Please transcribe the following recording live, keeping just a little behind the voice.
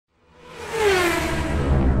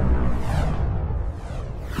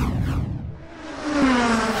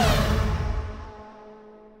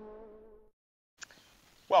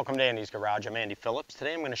Welcome to Andy's Garage. I'm Andy Phillips.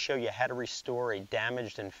 Today I'm going to show you how to restore a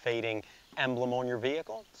damaged and fading emblem on your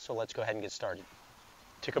vehicle. So let's go ahead and get started.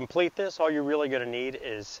 To complete this, all you're really going to need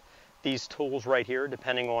is these tools right here.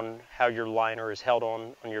 Depending on how your liner is held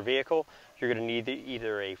on your vehicle, you're going to need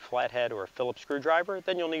either a flathead or a Phillips screwdriver.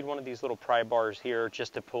 Then you'll need one of these little pry bars here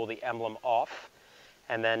just to pull the emblem off.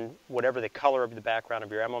 And then whatever the color of the background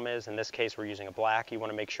of your emblem is, in this case we're using a black, you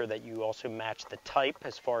want to make sure that you also match the type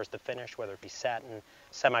as far as the finish, whether it be satin,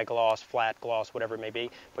 semi-gloss, flat gloss, whatever it may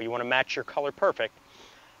be, but you want to match your color perfect.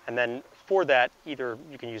 And then for that, either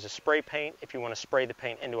you can use a spray paint if you want to spray the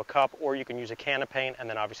paint into a cup, or you can use a can of paint, and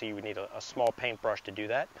then obviously you would need a small paintbrush to do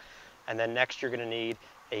that. And then next you're going to need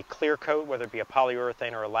a clear coat, whether it be a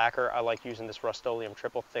polyurethane or a lacquer. I like using this Rust-Oleum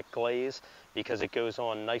triple thick glaze because it goes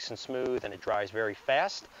on nice and smooth and it dries very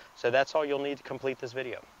fast. So that's all you'll need to complete this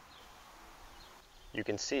video. You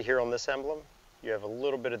can see here on this emblem, you have a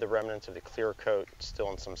little bit of the remnants of the clear coat still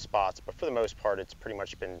in some spots, but for the most part it's pretty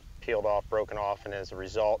much been peeled off, broken off, and as a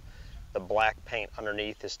result the black paint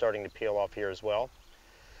underneath is starting to peel off here as well.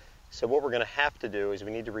 So what we're going to have to do is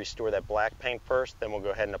we need to restore that black paint first, then we'll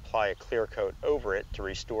go ahead and apply a clear coat over it to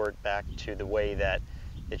restore it back to the way that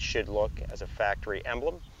it should look as a factory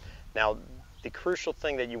emblem. Now, the crucial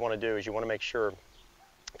thing that you want to do is you want to make sure,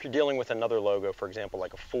 if you're dealing with another logo, for example,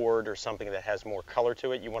 like a Ford or something that has more color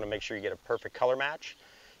to it, you want to make sure you get a perfect color match.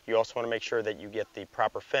 You also want to make sure that you get the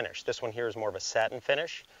proper finish. This one here is more of a satin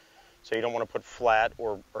finish. So you don't want to put flat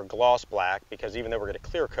or gloss black, because even though we're going to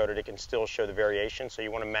clear coat it, it can still show the variation. So you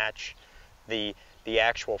want to match the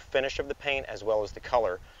actual finish of the paint as well as the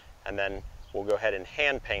color. And then we'll go ahead and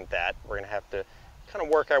hand paint that. We're going to have to kind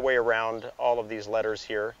of work our way around all of these letters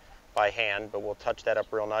here by hand, but we'll touch that up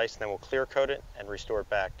real nice, and then we'll clear coat it and restore it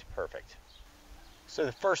back to perfect. So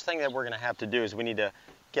the first thing that we're going to have to do is we need to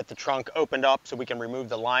get the trunk opened up so we can remove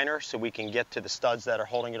the liner, so we can get to the studs that are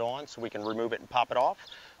holding it on, so we can remove it and pop it off.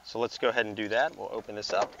 So let's go ahead and do that. We'll open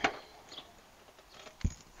this up.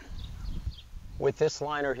 With this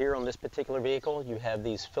liner here on this particular vehicle, you have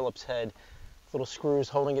these Phillips head little screws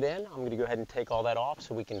holding it in. I'm going to go ahead and take all that off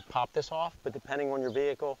so we can pop this off, but depending on your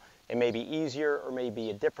vehicle, it may be easier or may be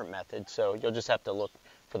a different method, so you'll just have to look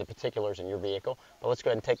for the particulars in your vehicle. But let's go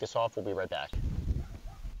ahead and take this off. We'll be right back.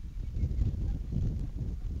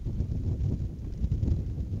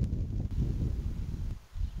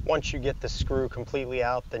 Once you get the screw completely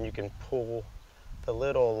out, then you can pull the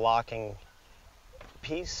little locking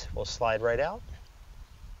piece. Will slide right out.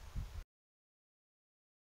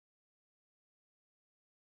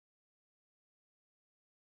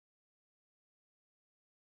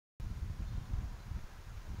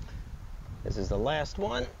 This is the last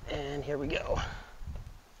one, and here we go.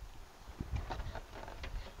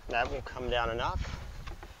 That will come down enough.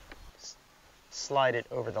 Slide it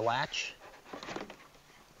over the latch.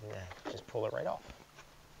 Yeah, just pull it right off.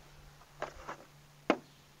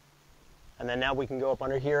 And then now we can go up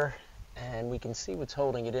under here and we can see what's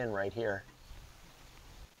holding it in right here.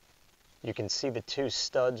 You can see the two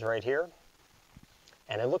studs right here,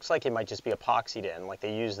 and it looks like it might just be epoxied in, like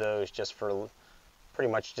they use those just for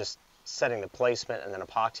pretty much just setting the placement and then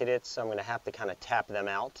epoxied it. So I'm going to have to kind of tap them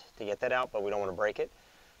out to get that out, but we don't want to break it.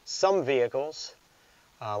 Some vehicles,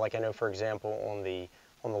 like I know for example on the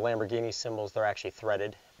Lamborghini symbols, they're actually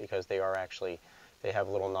threaded because they have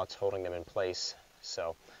little nuts holding them in place.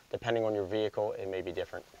 So depending on your vehicle, it may be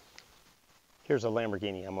different. Here's a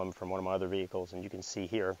Lamborghini emblem from one of my other vehicles, and you can see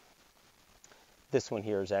here, this one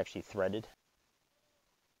here is actually threaded.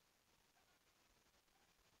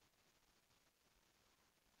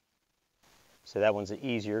 So that one's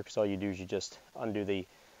easier because all you do is you just undo the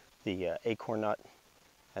acorn nut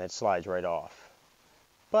and it slides right off.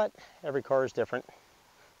 But every car is different.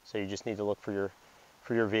 So you just need to look for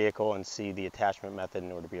your vehicle and see the attachment method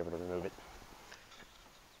in order to be able to remove it.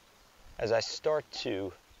 As I start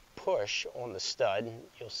to push on the stud,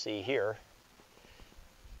 you'll see here,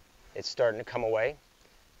 it's starting to come away.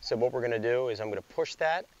 So what we're going to do is I'm going to push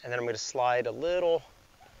that, and then I'm going to slide a little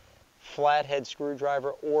flathead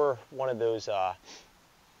screwdriver or one of those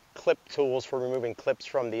clip tools for removing clips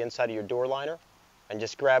from the inside of your door liner, and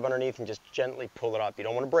just grab underneath and just gently pull it up. You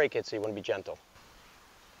don't want to break it, so you want to be gentle.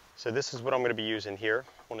 So this is what I'm going to be using here,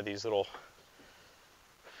 one of these little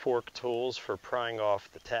fork tools for prying off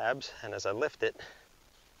the tabs, and as I lift it,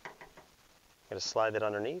 I'm going to slide it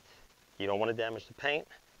underneath. You don't want to damage the paint,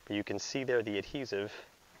 but you can see there the adhesive.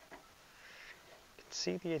 You can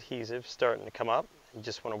see the adhesive starting to come up. You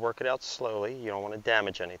just want to work it out slowly. You don't want to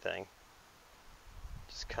damage anything.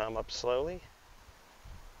 Just come up slowly.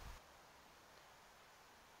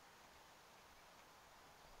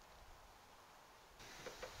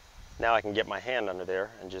 Now I can get my hand under there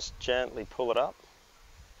and just gently pull it up.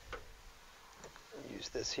 Use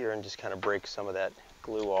this here and just kind of break some of that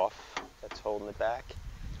glue off that's holding it back.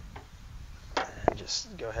 And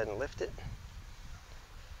just go ahead and lift it.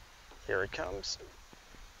 Here it comes.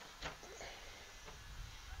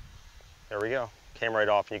 There we go. Came right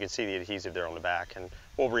off, and you can see the adhesive there on the back, and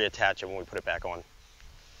we'll reattach it when we put it back on.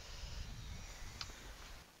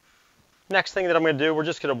 Next thing that I'm going to do, we're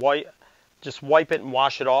just going to wipe it and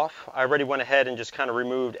wash it off. I already went ahead and just kind of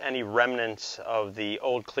removed any remnants of the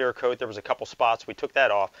old clear coat. There was a couple spots, we took that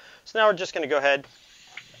off. So now we're just going to go ahead,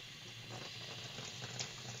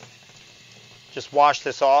 just wash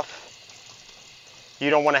this off. You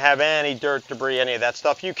don't want to have any dirt, debris, any of that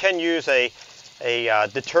stuff. You can use a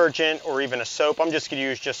detergent or even a soap. I'm just going to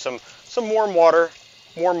use just some warm water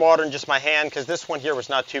in just my hand, because this one here was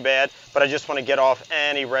not too bad, but I just want to get off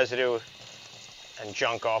any residue and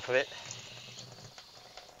junk off of it.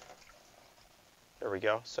 There we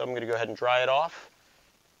go. So I'm going to go ahead and dry it off,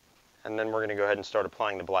 and then we're going to go ahead and start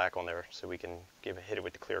applying the black on there so we can hit it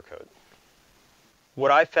with the clear coat.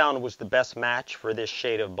 What I found was the best match for this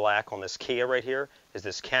shade of black on this Kia right here is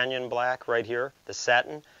this Canyon black right here, the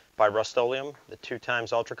satin by Rust-Oleum, the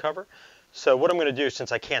 2x Ultra Cover. So what I'm going to do,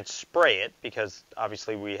 since I can't spray it, because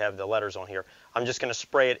obviously we have the letters on here, I'm just going to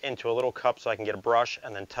spray it into a little cup so I can get a brush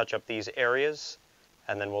and then touch up these areas,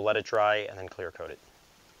 and then we'll let it dry and then clear coat it.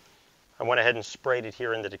 I went ahead and sprayed it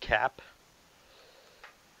here into the cap,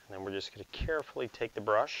 and then we're just going to carefully take the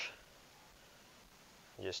brush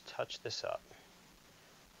and just touch this up.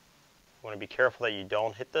 You want to be careful that you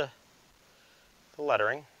don't hit the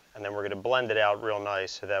lettering, and then we're going to blend it out real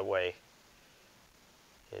nice so that way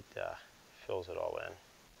it fills it all in.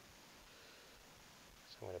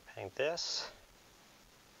 So I'm going to paint this,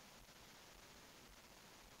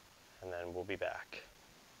 and then we'll be back.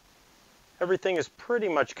 Everything is pretty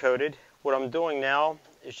much coated. What I'm doing now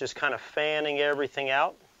is just kind of fanning everything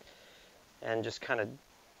out and just kind of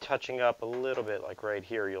touching up a little bit, like right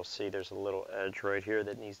here. You'll see there's a little edge right here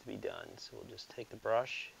that needs to be done. So we'll just take the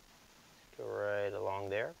brush, go right along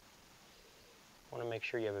there. Want to make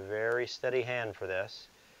sure you have a very steady hand for this.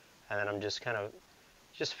 And then I'm just kind of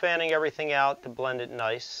fanning everything out to blend it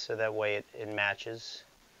nice so that way it matches.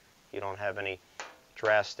 You don't have any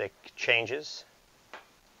drastic changes.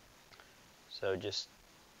 So just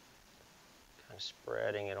kind of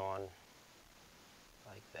spreading it on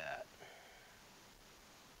like that.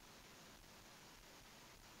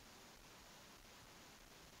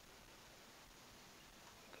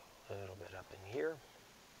 Go a little bit up in here.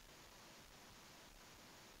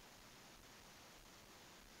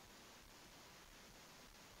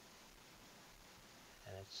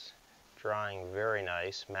 And it's drying very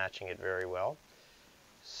nice, matching it very well.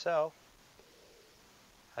 So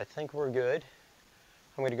I think we're good.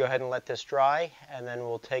 I'm going to go ahead and let this dry, and then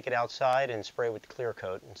we'll take it outside and spray with the clear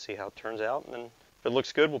coat and see how it turns out. And then if it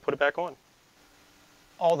looks good, we'll put it back on.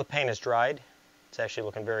 All the paint is dried. It's actually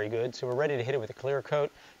looking very good. So we're ready to hit it with a clear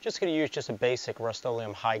coat. Just going to use just a basic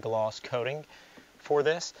Rust-Oleum high gloss coating for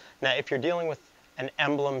this. Now, if you're dealing with an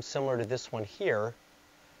emblem similar to this one here,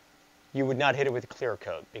 you would not hit it with a clear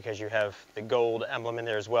coat because you have the gold emblem in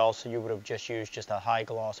there as well. So you would have just used just a high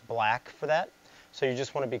gloss black for that. So you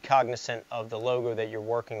just want to be cognizant of the logo that you're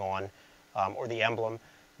working on, or the emblem,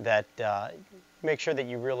 that make sure that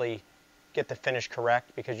you really get the finish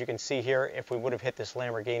correct, because you can see here, if we would have hit this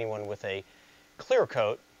Lamborghini one with a clear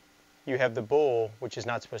coat, you have the bull, which is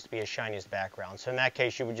not supposed to be as shiny as the background. So in that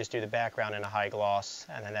case, you would just do the background in a high gloss,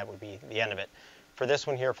 and then that would be the end of it. For this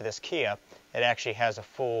one here, for this Kia, it actually has a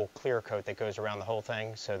full clear coat that goes around the whole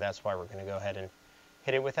thing, so that's why we're going to go ahead and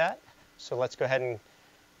hit it with that. So let's go ahead and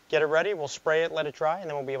get it ready. We'll spray it, let it dry, and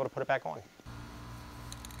then we'll be able to put it back on.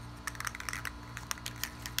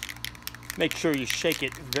 Make sure you shake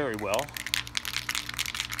it very well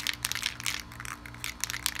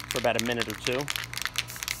for about a minute or two.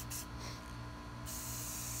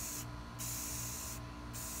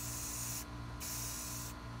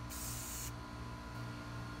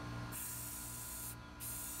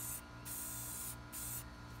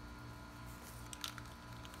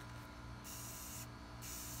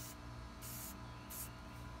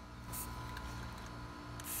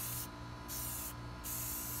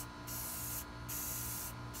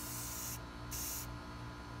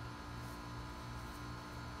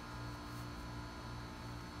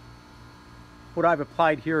 What I've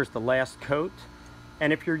applied here is the last coat,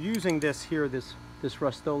 and if you're using this here, this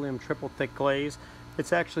Rust-Oleum triple thick glaze,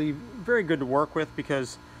 it's actually very good to work with,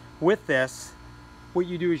 because with this, what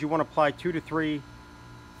you do is you want to apply 2 to 3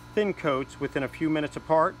 thin coats within a few minutes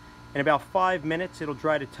apart, In about 5 minutes it'll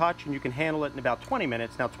dry to touch, and you can handle it in about 20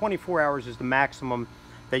 minutes. Now 24 hours is the maximum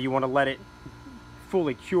that you want to let it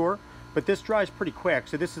fully cure, but this dries pretty quick,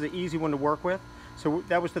 so this is an easy one to work with. So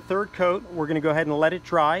that was the third coat. We're going to go ahead and let it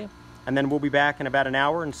dry, and then we'll be back in about an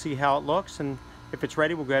hour and see how it looks, and if it's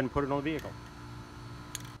ready we'll go ahead and put it on the vehicle.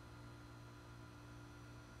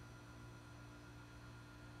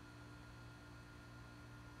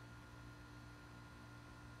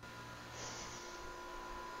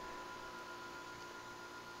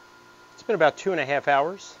 It's been about 2.5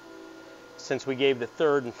 hours since we gave the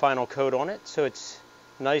third and final coat on it, so it's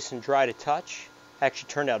nice and dry to touch. Actually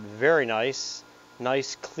turned out very nice.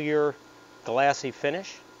 Nice, clear, glassy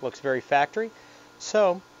finish. Looks very factory.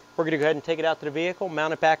 So we're going to go ahead and take it out to the vehicle,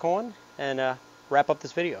 mount it back on, and wrap up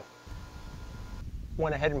this video.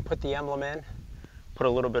 Went ahead and put the emblem in. Put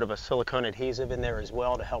a little bit of a silicone adhesive in there as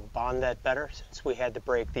well to help bond that better, since we had to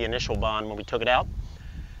break the initial bond when we took it out.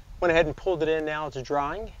 Went ahead and pulled it in. Now it's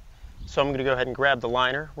drying. So I'm going to go ahead and grab the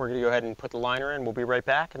liner. We're going to go ahead and put the liner in. We'll be right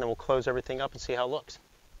back, and then we'll close everything up and see how it looks.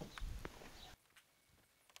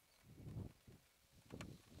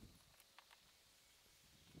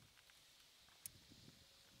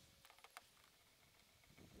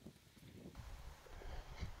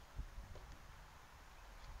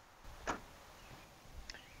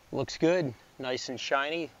 Looks good, nice and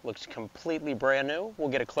shiny, looks completely brand new. We'll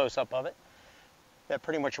get a close-up of it. That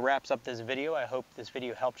pretty much wraps up this video. I hope this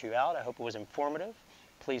video helped you out. I hope it was informative.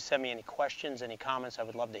 Please send me any questions, any comments. I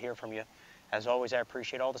would love to hear from you. As always, I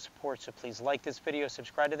appreciate all the support, so please like this video,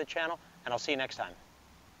 subscribe to the channel, and I'll see you next time.